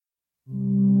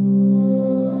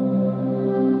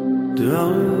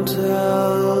Don't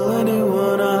tell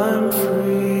anyone I'm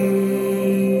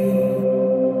free.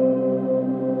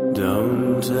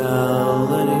 Don't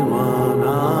tell anyone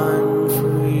I'm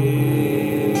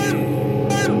free.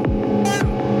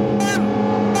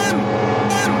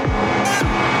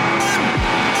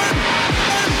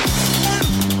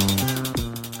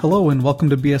 Hello and welcome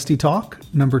to BSD Talk,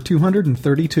 number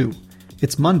 232.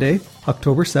 It's Monday,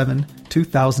 October 7,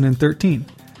 2013.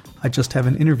 I just have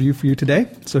an interview for you today,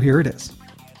 so here it is.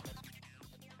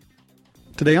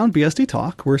 Today on BSD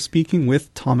Talk, we're speaking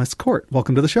with Thomas Cort.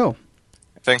 Welcome to the show.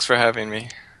 Thanks for having me.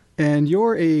 And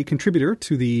you're a contributor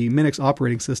to the Minix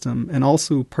operating system and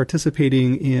also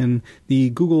participating in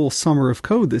the Google Summer of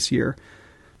Code this year.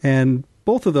 And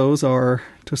both of those are,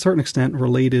 to a certain extent,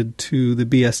 related to the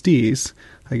BSDs,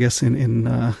 I guess in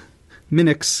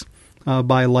Minix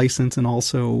by license and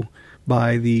also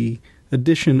by the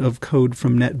addition of code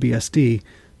from NetBSD.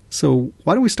 So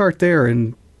why don't we start there,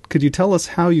 and could you tell us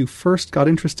how you first got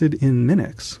interested in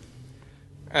Minix?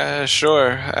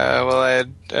 Sure. Well, I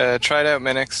had tried out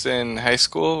Minix in high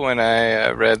school when I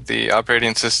read the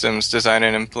Operating Systems Design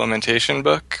and Implementation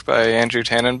book by Andrew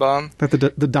Tannenbaum. That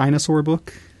the dinosaur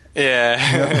book?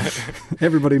 Yeah.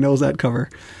 Everybody knows that cover.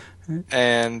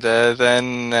 And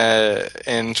then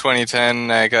in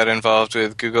 2010, I got involved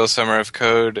with Google Summer of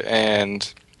Code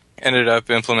and ended up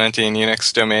implementing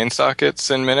Unix domain sockets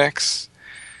in Minix.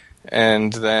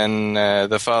 And then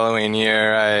the following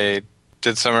year, I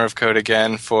did Summer of Code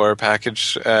again for for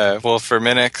Minix,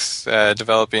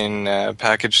 developing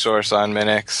package source on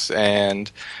Minix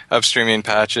and upstreaming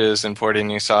patches and porting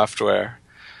new software.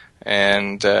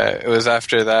 And it was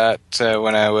after that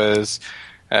when I was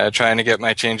trying to get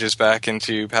my changes back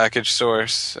into package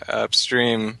source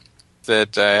upstream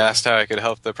that I asked how I could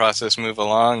help the process move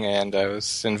along, and I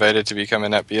was invited to become a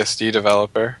NetBSD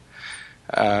developer.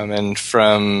 And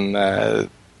from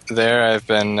there, I've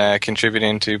been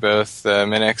contributing to both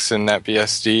Minix and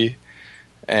NetBSD.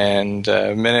 And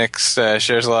Minix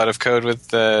shares a lot of code with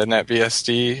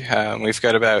NetBSD. We've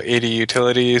got about 80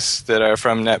 utilities that are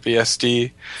from NetBSD,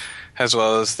 as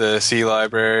well as the C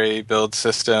library, build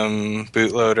system,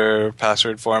 bootloader,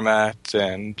 password format,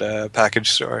 and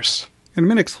package source. And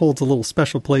Minix holds a little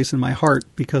special place in my heart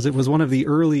because it was one of the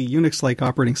early Unix-like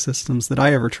operating systems that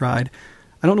I ever tried.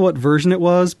 I don't know what version it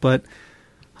was, but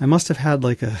I must have had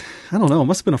it must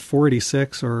have been a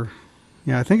 486 I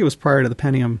think it was prior to the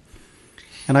Pentium.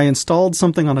 And I installed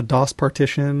something on a DOS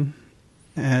partition,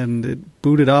 and it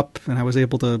booted up, and I was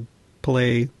able to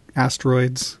play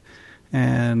Asteroids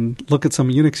and look at some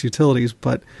Unix utilities,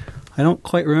 but I don't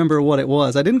quite remember what it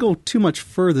was. I didn't go too much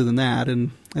further than that,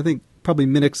 and I think probably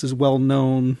Minix is well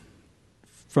known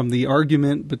from the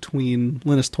argument between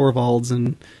Linus Torvalds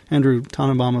and Andrew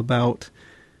Tannenbaum about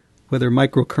whether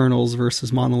microkernels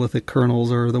versus monolithic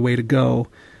kernels are the way to go.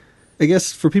 I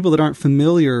guess for people that aren't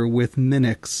familiar with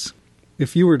Minix,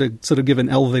 if you were to sort of give an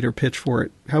elevator pitch for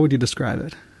it, how would you describe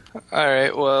it? All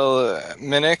right. Well,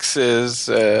 Minix is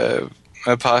a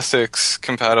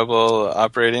POSIX-compatible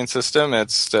operating system.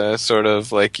 It's sort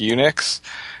of like Unix.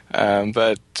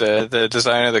 But the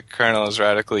design of the kernel is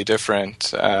radically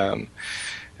different.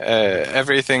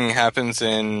 Everything happens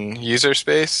in user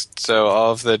space, so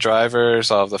all of the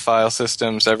drivers, all of the file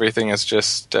systems, everything is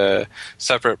just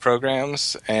separate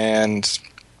programs, and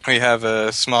we have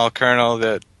a small kernel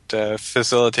that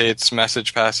facilitates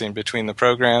message passing between the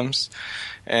programs,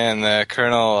 and the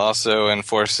kernel also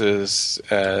enforces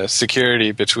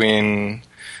security between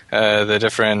the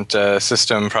different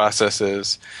system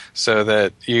processes so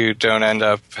that you don't end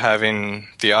up having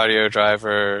the audio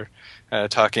driver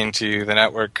talking to the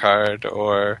network card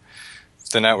or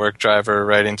the network driver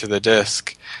writing to the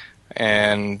disk.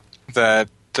 And that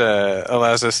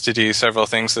allows us to do several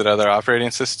things that other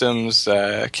operating systems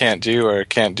can't do or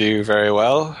can't do very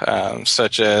well,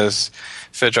 such as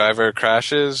if a driver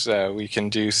crashes, we can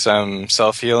do some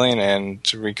self-healing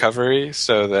and recovery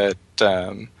so that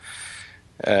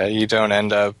you don't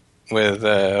end up with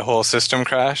a whole system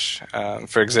crash.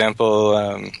 For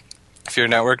example, if your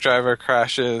network driver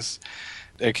crashes,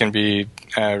 it can be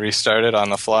restarted on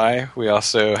the fly. We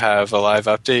also have a live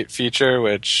update feature,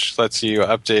 which lets you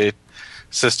update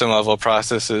system-level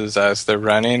processes as they're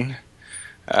running.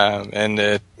 And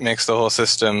it makes the whole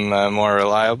system more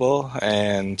reliable,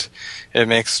 and it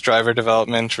makes driver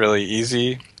development really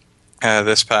easy.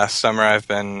 This past summer, I've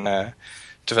been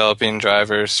developing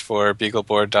drivers for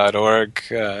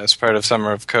BeagleBoard.org as part of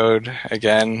Summer of Code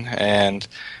again, and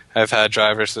I've had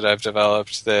drivers that I've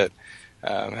developed that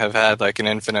have had like an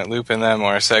infinite loop in them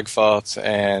or a seg fault,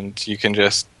 and you can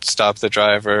just stop the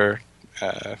driver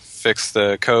fix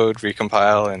the code,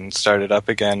 recompile, and start it up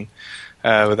again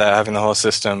without having the whole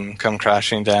system come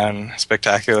crashing down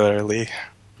spectacularly.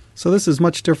 So this is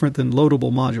much different than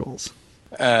loadable modules.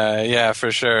 Yeah,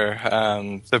 for sure.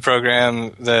 The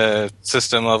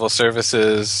system level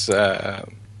services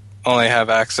only have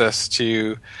access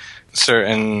to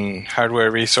certain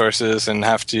hardware resources and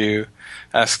have to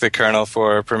ask the kernel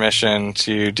for permission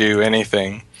to do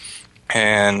anything.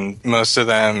 And most of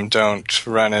them don't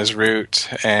run as root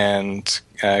and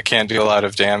can't do a lot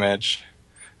of damage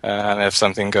if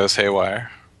something goes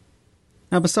haywire.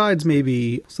 Now, besides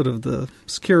maybe sort of the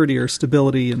security or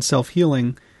stability and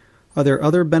self-healing, are there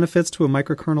other benefits to a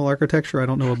microkernel architecture? I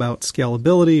don't know about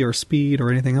scalability or speed or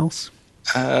anything else.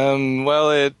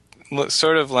 Well, it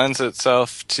sort of lends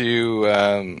itself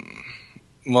to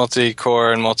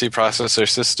multi-core and multi-processor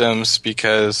systems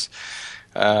because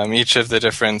each of the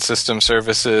different system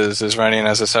services is running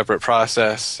as a separate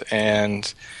process,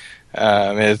 and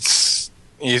it's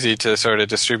easy to sort of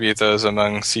distribute those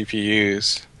among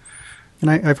CPUs. And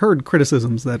I've heard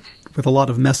criticisms that with a lot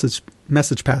of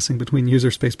message passing between user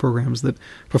space programs that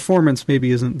performance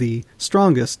maybe isn't the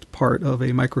strongest part of a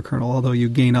microkernel, although you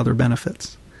gain other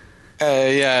benefits.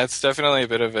 Yeah, it's definitely a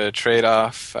bit of a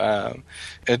trade-off.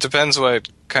 It depends what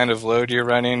kind of load you're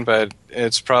running, but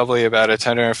it's probably about a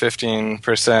 10 or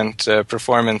 15%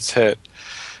 performance hit.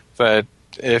 But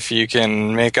if you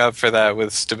can make up for that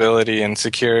with stability and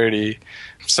security,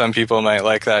 some people might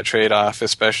like that trade-off,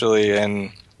 especially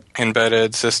in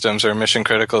embedded systems or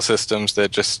mission-critical systems that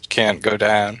just can't go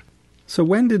down. So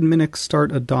when did Minix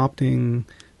start adopting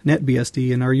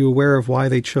NetBSD, and are you aware of why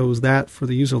they chose that for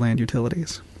the userland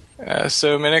utilities?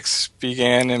 So Minix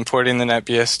began importing the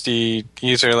NetBSD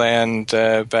userland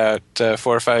about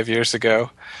 4 or 5 years ago,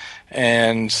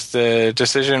 and the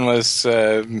decision was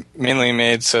mainly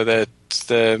made so that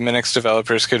the Minix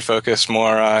developers could focus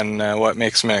more on what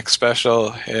makes Minix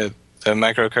special, the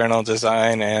microkernel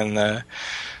design and the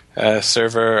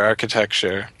server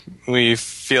architecture. We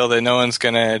feel that no one's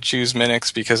going to choose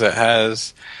Minix because it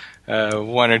has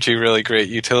one or two really great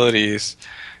utilities.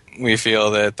 We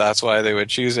feel that that's why they would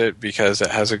choose it, because it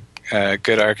has a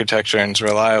good architecture and is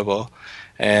reliable.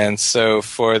 And so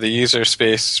for the user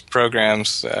space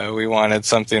programs, we wanted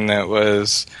something that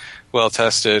was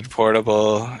well-tested,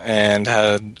 portable, and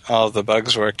had all the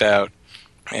bugs worked out.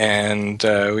 And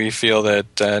we feel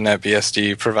that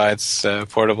NetBSD provides a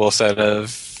portable set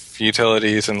of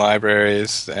utilities and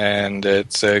libraries, and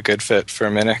it's a good fit for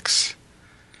Minix.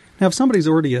 Now, if somebody's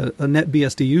already a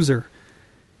NetBSD user,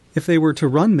 if they were to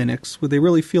run Minix, would they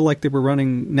really feel like they were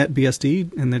running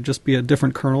NetBSD and there'd just be a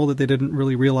different kernel that they didn't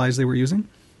really realize they were using?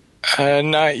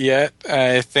 Not yet.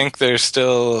 I think there's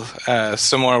still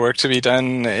some more work to be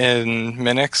done in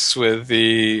Minix with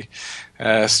the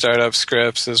startup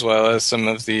scripts as well as some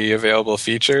of the available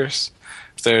features.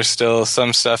 There's still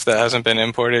some stuff that hasn't been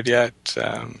imported yet,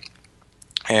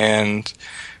 and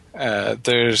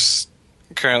there's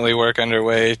currently work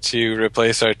underway to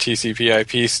replace our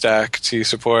TCP/IP stack to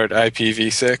support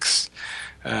IPv6.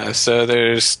 So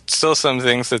there's still some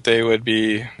things that they would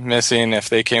be missing if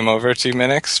they came over to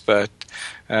Minix, but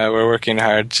we're working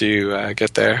hard to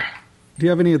get there. Do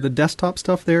you have any of the desktop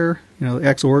stuff there,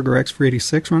 Xorg or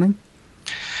x386 running?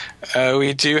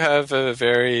 We do have a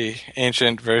very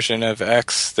ancient version of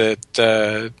X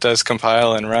that does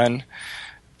compile and run,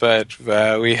 but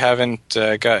we haven't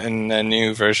gotten a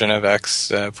new version of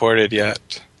X ported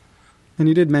yet. And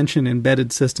you did mention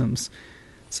embedded systems,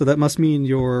 so that must mean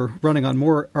you're running on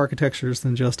more architectures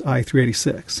than just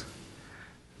i386.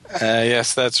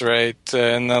 Yes, that's right.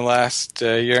 In the last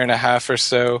year and a half or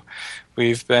so,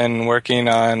 we've been working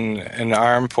on an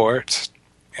ARM port,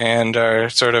 and our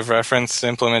sort of reference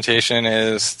implementation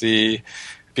is the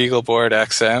BeagleBoard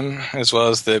XM, as well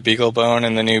as the BeagleBone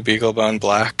and the new BeagleBone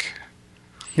Black.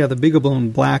 Yeah, the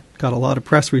BeagleBone Black got a lot of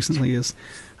press recently as,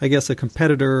 I guess, a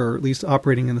competitor, or at least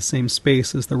operating in the same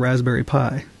space as the Raspberry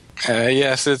Pi.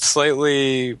 Yes, it's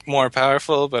slightly more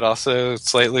powerful, but also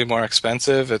slightly more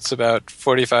expensive. It's about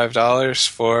 $45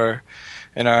 for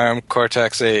an ARM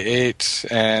Cortex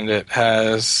A8, and it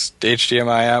has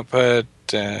HDMI output,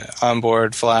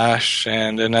 onboard flash,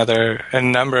 and a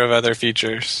number of other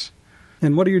features.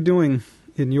 And what are you doing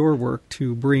in your work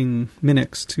to bring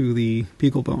Minix to the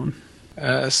BeagleBone?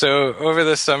 So over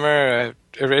the summer,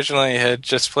 I originally had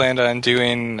just planned on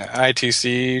doing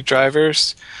I2C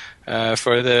drivers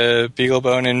for the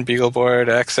BeagleBone and BeagleBoard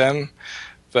XM,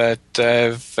 but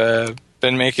I've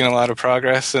been making a lot of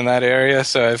progress in that area,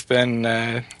 so I've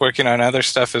been working on other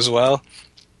stuff as well.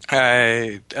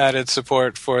 I added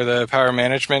support for the power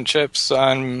management chips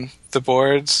on the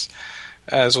boards,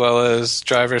 as well as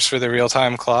drivers for the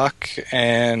real-time clock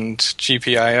and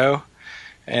GPIO.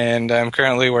 And I'm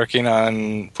currently working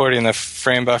on porting the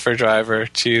frame buffer driver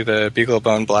to the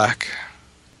BeagleBone Black.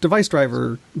 Device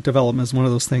driver development is one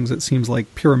of those things that seems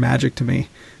like pure magic to me,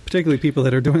 particularly people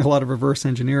that are doing a lot of reverse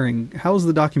engineering. How's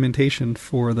the documentation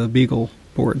for the Beagle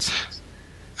boards?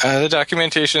 The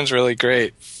documentation is really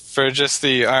great. For just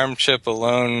the ARM chip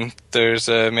alone, there's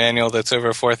a manual that's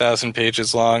over 4,000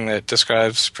 pages long that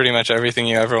describes pretty much everything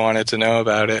you ever wanted to know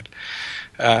about it.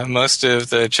 Most of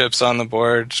the chips on the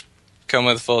board come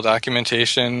with full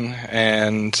documentation,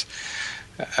 and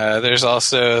there's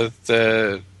also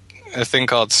a thing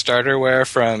called starterware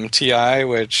from TI,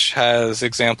 which has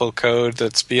example code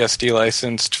that's BSD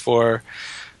licensed for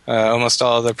almost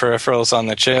all of the peripherals on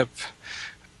the chip.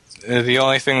 The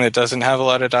only thing that doesn't have a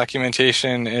lot of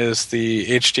documentation is the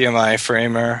HDMI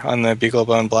framer on the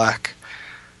BeagleBone Black.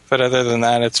 But other than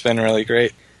that, it's been really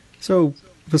great. So,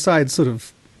 besides sort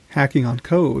of hacking on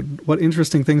code, what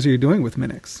interesting things are you doing with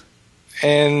Minix?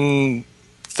 In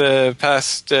the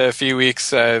past few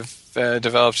weeks, I've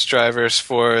developed drivers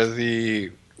for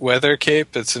the Weather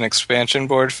Cape. It's an expansion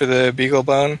board for the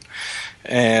BeagleBone,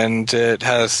 and it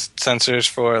has sensors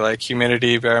for like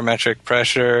humidity, barometric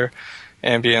pressure,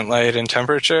 ambient light, and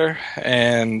temperature.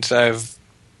 And I've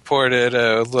ported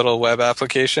a little web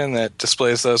application that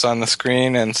displays those on the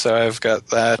screen, and so I've got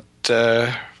that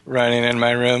running in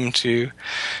my room to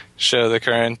show the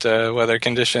current weather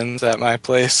conditions at my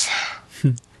place.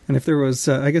 And if there was,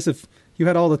 I guess if you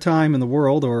had all the time in the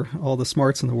world or all the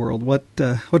smarts in the world,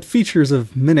 what features of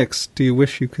Minix do you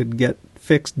wish you could get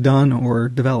fixed, done, or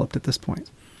developed at this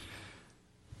point?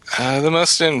 The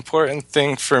most important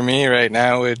thing for me right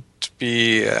now would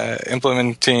be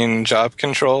implementing job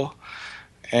control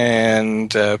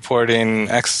and porting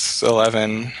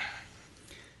X11.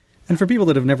 And for people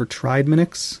that have never tried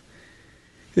Minix,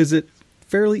 is it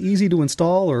fairly easy to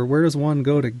install, or where does one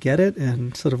go to get it,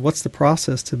 and sort of what's the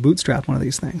process to bootstrap one of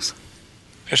these things?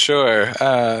 Sure.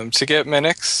 To get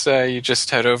Minix, you just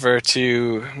head over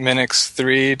to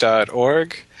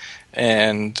minix3.org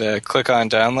and click on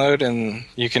download, and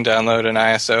you can download an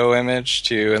ISO image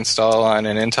to install on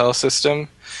an Intel system.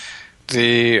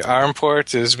 The ARM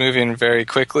port is moving very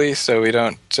quickly, so we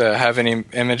don't have any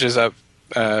images up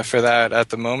for that at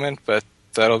the moment, but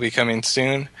that'll be coming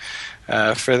soon.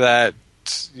 For that,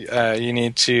 you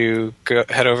need to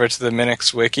head over to the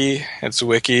Minix wiki. It's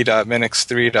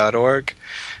wiki.minix3.org,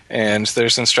 and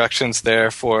there's instructions there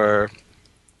for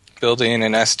building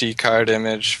an SD card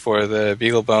image for the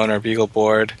BeagleBone or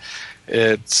BeagleBoard.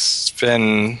 It's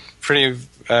been pretty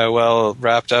well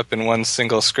wrapped up in one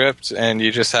single script, and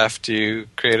you just have to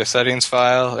create a settings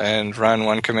file and run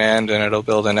one command, and it'll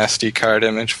build an SD card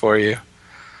image for you.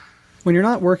 When you're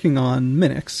not working on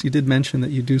Minix, you did mention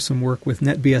that you do some work with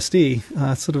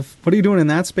NetBSD. Sort of, what are you doing in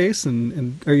that space,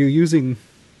 and are you using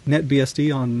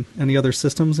NetBSD on any other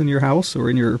systems in your house or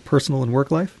in your personal and work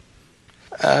life?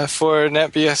 For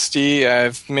NetBSD,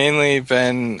 I've mainly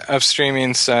been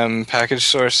upstreaming some package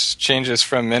source changes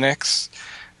from Minix,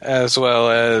 as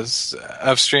well as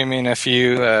upstreaming a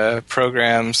few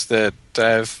programs that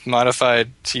I've modified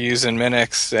to use in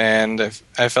Minix, and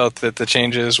I felt that the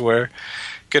changes were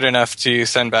good enough to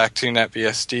send back to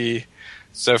NetBSD.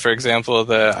 So, for example,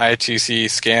 the I2C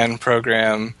scan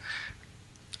program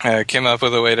came up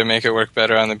with a way to make it work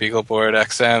better on the BeagleBoard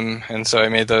XM, and so I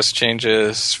made those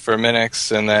changes for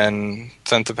Minix and then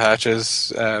sent the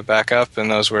patches back up, and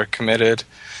those were committed.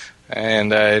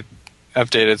 And I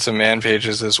updated some man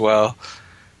pages as well.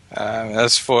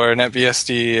 As for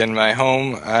NetBSD in my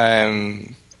home,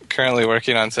 I'm currently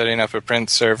working on setting up a print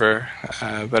server,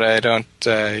 but I don't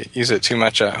use it too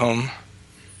much at home.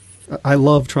 I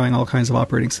love trying all kinds of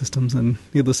operating systems, and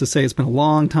needless to say, it's been a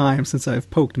long time since I've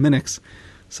poked Minix,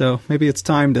 so maybe it's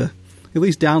time to at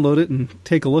least download it and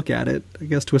take a look at it. I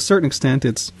guess to a certain extent,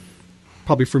 it's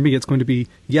probably for me, it's going to be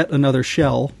yet another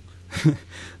shell,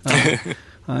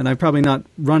 and I'm probably not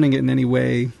running it in any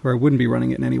way, or I wouldn't be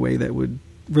running it in any way that would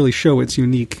really show its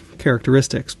unique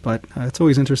characteristics, but it's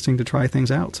always interesting to try things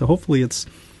out. So hopefully it's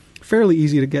fairly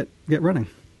easy to get running.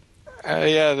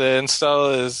 Yeah, the install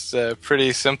is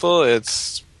pretty simple.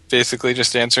 It's basically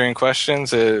just answering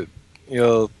questions.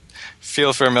 You'll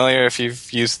feel familiar if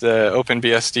you've used the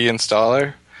OpenBSD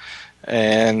installer,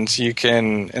 and you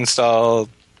can install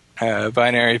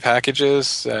binary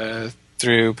packages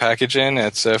through Packagin.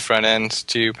 It's a front end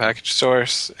to package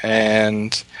source,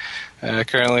 and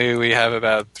currently we have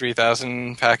about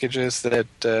 3,000 packages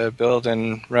that build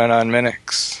and run on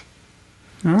Minix.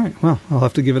 All right, well, I'll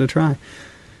have to give it a try.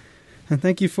 And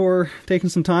thank you for taking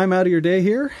some time out of your day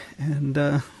here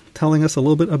and telling us a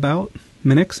little bit about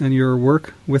Minix and your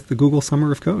work with the Google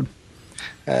Summer of Code.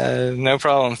 No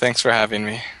problem. Thanks for having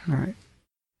me. All right.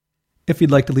 If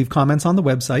you'd like to leave comments on the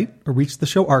website or reach the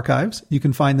show archives, you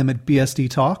can find them at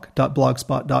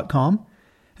bsdtalk.blogspot.com.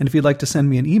 And if you'd like to send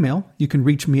me an email, you can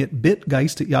reach me at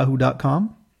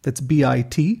bitgeist@yahoo.com. That's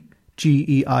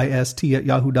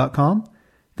bitgeist@yahoo.com.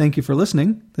 Thank you for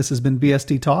listening. This has been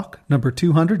BSD Talk number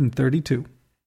 232.